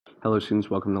Hello students,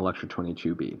 welcome to lecture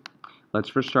 22B. Let's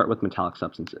first start with metallic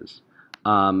substances.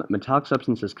 Metallic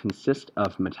substances consist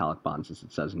of metallic bonds, as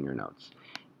it says in your notes.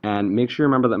 And make sure you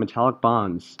remember that metallic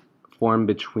bonds form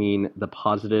between the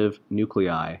positive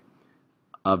nuclei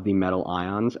of the metal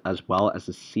ions as well as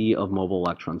the sea of mobile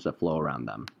electrons that flow around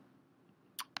them.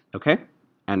 Okay?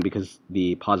 And because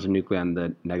the positive nuclei and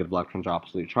the negative electrons are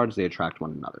oppositely charged, they attract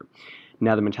one another.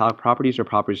 Now, the metallic properties or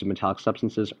properties of metallic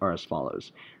substances are as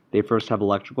follows. They first have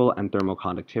electrical and thermal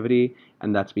conductivity,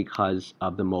 and that's because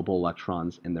of the mobile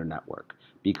electrons in their network.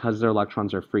 Because their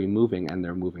electrons are free moving and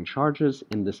they're moving charges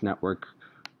in this network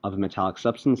of a metallic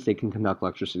substance, they can conduct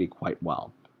electricity quite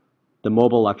well. The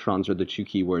mobile electrons are the two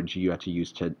key words you have to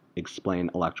use to explain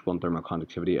electrical and thermal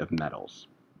conductivity of metals.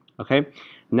 Okay,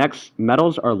 next,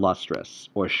 metals are lustrous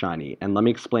or shiny, and let me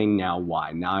explain now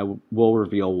why. Now I will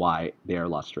reveal why they are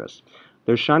lustrous.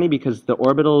 They're shiny because the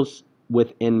orbitals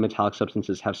within metallic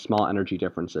substances have small energy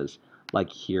differences,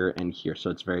 like here and here, so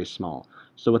it's very small.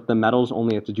 So what the metals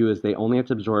only have to do is they only have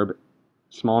to absorb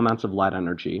small amounts of light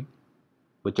energy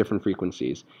with different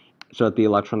frequencies, so that the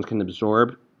electrons can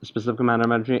absorb a specific amount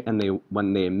of energy, and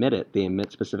when they emit it, they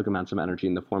emit specific amounts of energy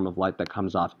in the form of light that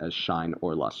comes off as shine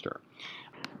or luster.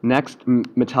 Next,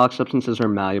 metallic substances are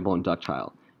malleable and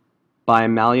ductile. By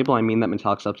malleable, I mean that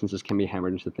metallic substances can be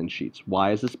hammered into thin sheets.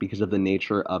 Why is this? Because of the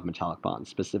nature of metallic bonds.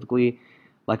 Specifically,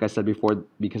 like I said before,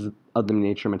 because of the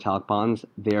nature of metallic bonds,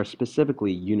 they are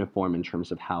specifically uniform in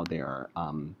terms of how they are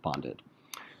bonded.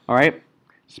 All right?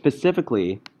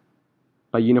 Specifically,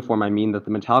 by uniform, I mean that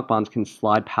the metallic bonds can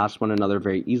slide past one another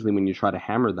very easily when you try to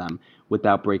hammer them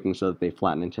without breaking so that they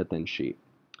flatten into a thin sheet.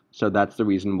 So that's the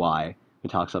reason why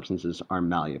metallic substances are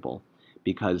malleable,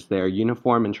 because they're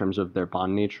uniform in terms of their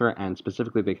bond nature, and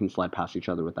specifically they can slide past each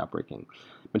other without breaking.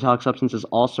 Metallic substances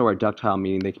also are ductile,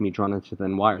 meaning they can be drawn into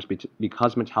thin wires,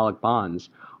 because metallic bonds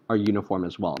are uniform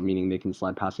as well, meaning they can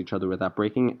slide past each other without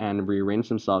breaking and rearrange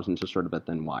themselves into sort of a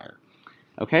thin wire.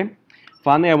 Okay?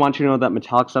 Finally, I want you to know that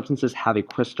metallic substances have a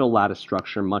crystal lattice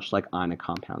structure, much like ionic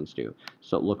compounds do.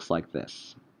 So it looks like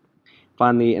this.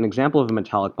 Finally, an example of a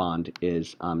metallic bond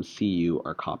is Cu,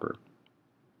 or copper,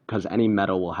 because any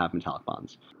metal will have metallic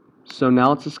bonds. So now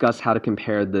let's discuss how to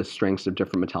compare the strengths of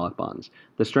different metallic bonds.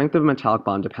 The strength of a metallic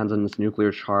bond depends on its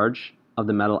nuclear charge of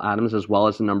the metal atoms as well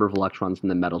as the number of electrons in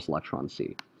the metal's electron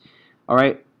sea. All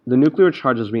right, the nuclear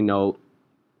charge, as we know,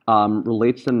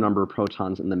 relates to the number of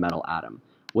protons in the metal atom.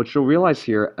 What you'll realize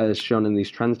here, as shown in these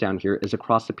trends down here, is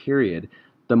across a period,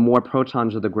 the more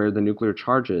protons or the greater the nuclear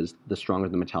charge is, the stronger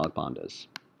the metallic bond is.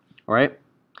 All right?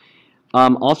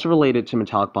 Also related to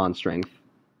metallic bond strength,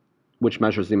 which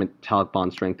measures the metallic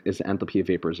bond strength, is the enthalpy of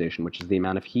vaporization, which is the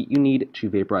amount of heat you need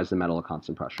to vaporize the metal at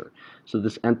constant pressure. So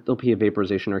this enthalpy of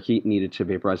vaporization, or heat needed to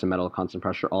vaporize a metal at constant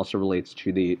pressure, also relates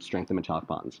to the strength of metallic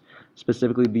bonds.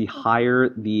 Specifically, the higher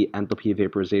the enthalpy of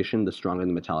vaporization, the stronger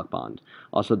the metallic bond.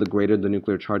 Also, the greater the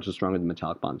nuclear charge, the stronger the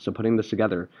metallic bond. So putting this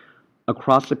together,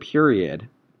 across a period,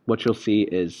 what you'll see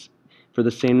is, for the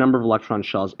same number of electron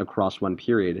shells across one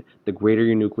period, the greater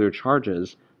your nuclear charge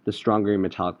is, the stronger your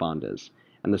metallic bond is.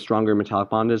 And the stronger your metallic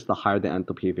bond is, the higher the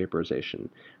enthalpy of vaporization.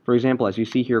 For example, as you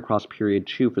see here across period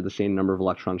 2 for the same number of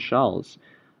electron shells,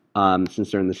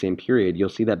 since they're in the same period, you'll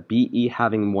see that Be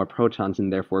having more protons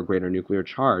and therefore a greater nuclear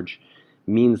charge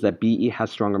means that Be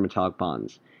has stronger metallic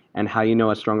bonds. And how you know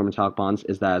it has stronger metallic bonds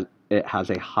is that it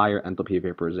has a higher enthalpy of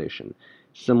vaporization.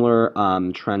 Similar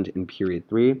trend in period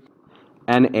 3.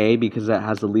 Na, because it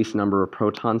has the least number of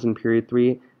protons in period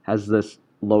 3, has this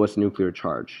lowest nuclear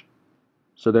charge.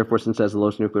 So therefore, since it has the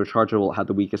lowest nuclear charge, it will have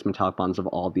the weakest metallic bonds of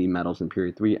all the metals in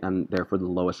period 3, and therefore the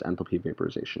lowest enthalpy of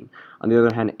vaporization. On the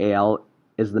other hand, Al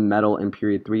is the metal in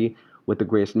period 3 with the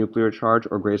greatest nuclear charge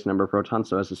or greatest number of protons,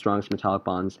 so it has the strongest metallic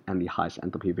bonds and the highest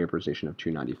enthalpy of vaporization of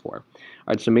 294. All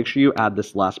right, so make sure you add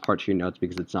this last part to your notes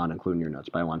because it's not included in your notes,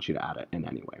 but I want you to add it in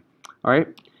anyway. All right.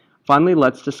 Finally,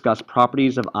 let's discuss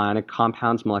properties of ionic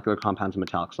compounds, molecular compounds, and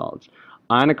metallic solids.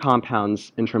 Ionic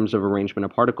compounds, in terms of arrangement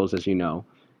of particles, as you know,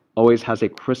 always has a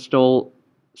crystalline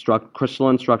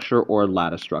structure or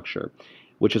lattice structure,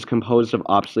 which is composed of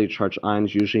oppositely charged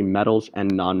ions, usually metals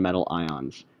and non-metal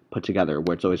ions, put together,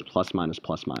 where it's always plus minus,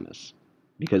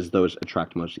 because those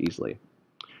attract most easily,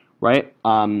 right?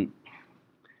 Yeah,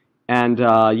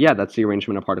 that's the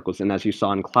arrangement of particles. And as you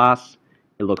saw in class,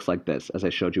 it looks like this, as I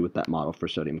showed you with that model for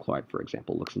sodium chloride, for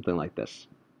example. It looks something like this.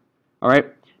 All right,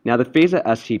 now the phase at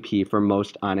STP for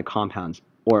most ionic compounds,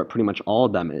 or pretty much all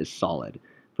of them, is solid.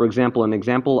 For example, an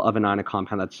example of an ionic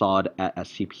compound that's solid at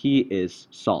STP is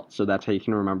salt. So that's how you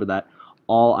can remember that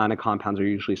all ionic compounds are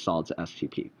usually solids at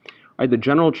STP. All right, the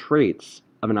general traits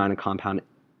of an ionic compound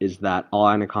is that all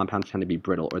ionic compounds tend to be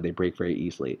brittle, or they break very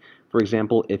easily. For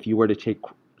example, if you were to take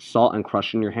salt and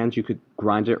crush it in your hands, you could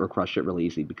grind it or crush it really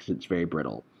easy because it's very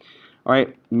brittle. All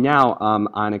right, now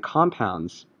ionic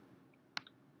compounds,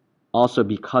 also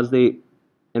because they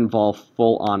involve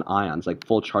full-on ions, like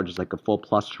full charges, like a full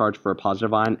plus charge for a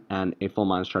positive ion and a full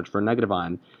minus charge for a negative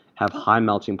ion, have high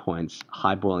melting points,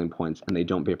 high boiling points, and they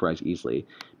don't vaporize easily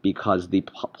because the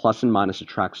plus and minus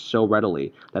attract so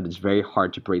readily that it's very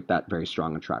hard to break that very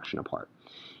strong attraction apart.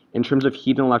 In terms of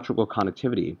heat and electrical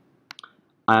conductivity,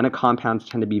 ionic compounds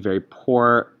tend to be very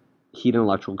poor heat and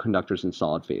electrical conductors in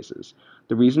solid phases.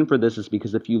 The reason for this is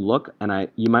because if you look, and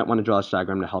you might want to draw this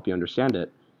diagram to help you understand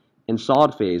it, in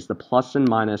solid phase, the plus and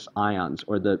minus ions,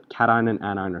 or the cation and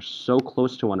anion, are so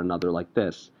close to one another like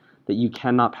this that you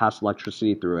cannot pass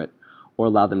electricity through it or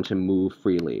allow them to move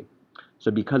freely. So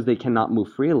because they cannot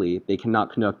move freely, they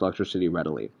cannot conduct electricity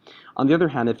readily. On the other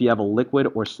hand, if you have a liquid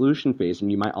or solution phase,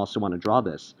 and you might also want to draw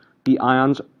this, the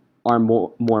ions are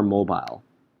more mobile.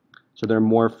 So they're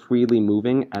more freely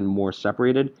moving and more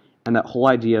separated, and that whole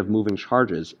idea of moving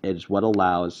charges is what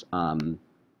allows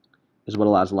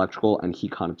electrical and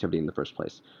heat conductivity in the first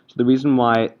place. So the reason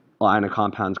why ionic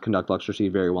compounds conduct electricity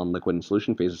very well in liquid and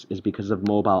solution phases is because of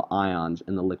mobile ions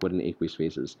in the liquid and aqueous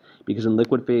phases. Because in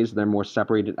liquid phase, they're more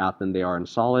separated out than they are in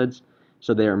solids,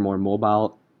 so they are more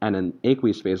mobile. And in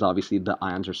aqueous phase, obviously, the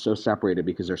ions are so separated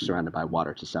because they're surrounded by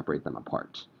water to separate them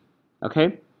apart.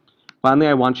 Okay? Finally,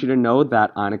 I want you to know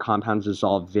that ionic compounds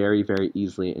dissolve very, very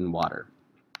easily in water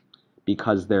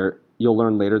because you'll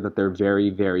learn later that they're very,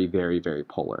 very, very, very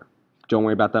polar. Don't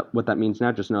worry about what that means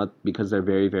now. Just know because they're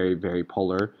very, very, very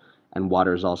polar, and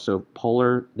water is also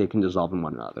polar, they can dissolve in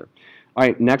one another. All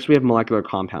right, next we have molecular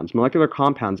compounds. Molecular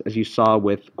compounds, as you saw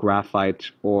with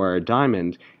graphite or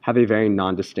diamond, have a very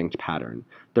non-distinct pattern.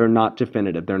 They're not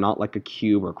definitive. They're not like a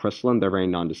cube or crystalline. They're very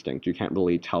non-distinct. You can't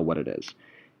really tell what it is.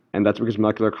 And that's because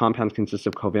molecular compounds consist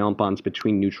of covalent bonds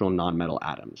between neutral non-metal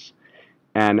atoms.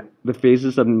 And the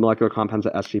phases of molecular compounds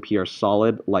at STP are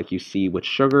solid, like you see with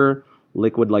sugar,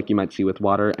 liquid like you might see with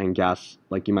water, and gas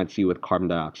like you might see with carbon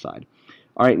dioxide.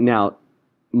 All right, now,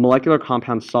 molecular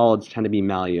compound solids tend to be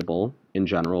malleable in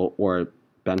general, or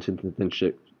bent into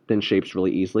thin shapes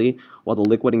really easily, while the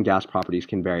liquid and gas properties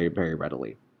can vary very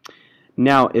readily.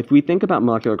 Now, if we think about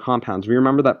molecular compounds, we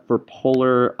remember that for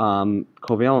polar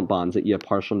covalent bonds that you have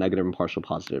partial negative and partial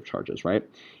positive charges, right?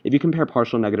 If you compare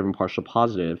partial negative and partial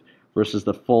positive versus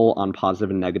the full on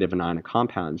positive and negative in ionic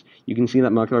compounds, you can see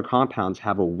that molecular compounds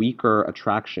have a weaker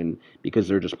attraction because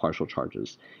they're just partial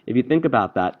charges. If you think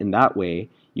about that in that way,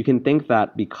 you can think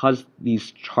that because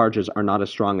these charges are not as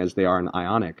strong as they are in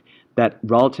ionic, that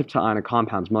relative to ionic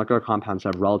compounds, molecular compounds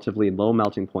have relatively low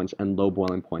melting points and low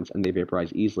boiling points, and they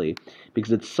vaporize easily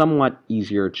because it's somewhat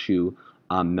easier to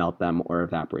melt them or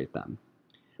evaporate them.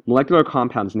 Molecular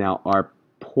compounds now are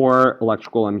poor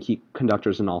electrical and heat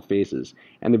conductors in all phases,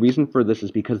 and the reason for this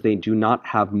is because they do not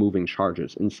have moving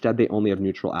charges. Instead, they only have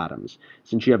neutral atoms.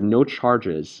 Since you have no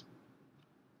charges,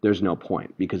 there's no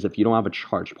point, because if you don't have a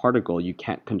charged particle, you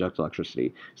can't conduct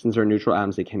electricity. Since they're neutral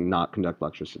atoms, they cannot conduct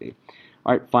electricity.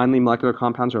 All right, finally, molecular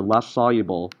compounds are less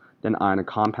soluble than ionic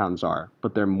compounds are,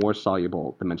 but they're more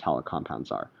soluble than metallic compounds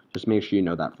are. Just make sure you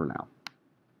know that for now.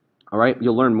 All right,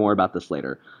 you'll learn more about this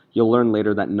later. You'll learn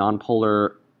later that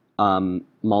nonpolar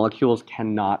molecules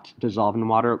cannot dissolve in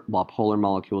water, while polar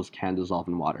molecules can dissolve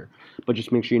in water. But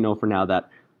just make sure you know for now that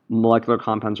molecular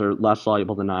compounds are less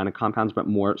soluble than ionic compounds, but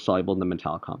more soluble than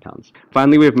metallic compounds.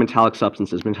 Finally, we have metallic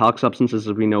substances. Metallic substances,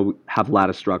 as we know, have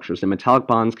lattice structures, and metallic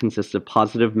bonds consist of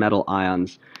positive metal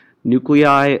ions,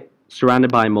 nuclei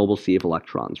surrounded by a mobile sea of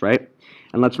electrons, right?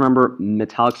 And let's remember,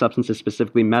 metallic substances,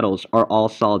 specifically metals, are all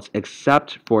solids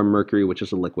except for mercury, which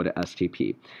is a liquid at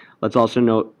STP. Let's also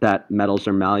note that metals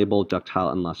are malleable, ductile,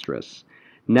 and lustrous.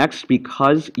 Next,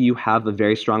 because you have a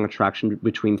very strong attraction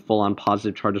between full-on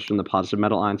positive charges from the positive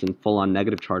metal ions and full-on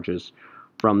negative charges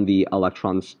from the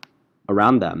electrons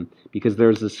around them, because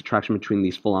there's this attraction between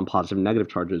these full-on positive and negative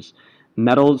charges,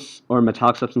 metals or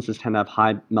metallic substances tend to have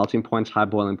high melting points, high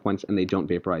boiling points, and they don't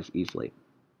vaporize easily.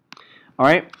 All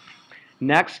right.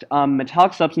 Next,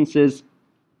 metallic substances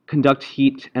conduct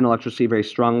heat and electricity very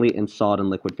strongly in solid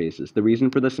and liquid phases. The reason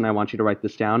for this, and I want you to write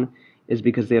this down, is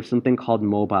because they have something called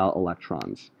mobile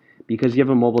electrons. Because you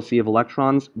have a mobile sea of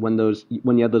electrons, when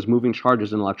you have those moving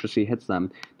charges and electricity hits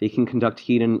them, they can conduct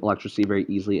heat and electricity very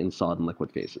easily in solid and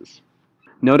liquid phases.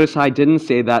 Notice I didn't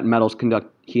say that metals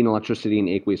conduct heat and electricity in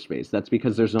aqueous phase. That's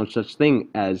because there's no such thing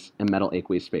as a metal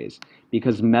aqueous phase,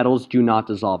 because metals do not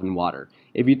dissolve in water.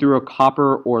 If you threw a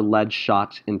copper or lead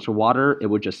shot into water, it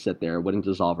would just sit there. It wouldn't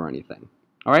dissolve or anything.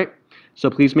 All right? So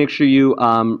please make sure you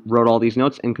wrote all these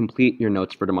notes and complete your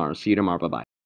notes for tomorrow. See you tomorrow. Bye-bye.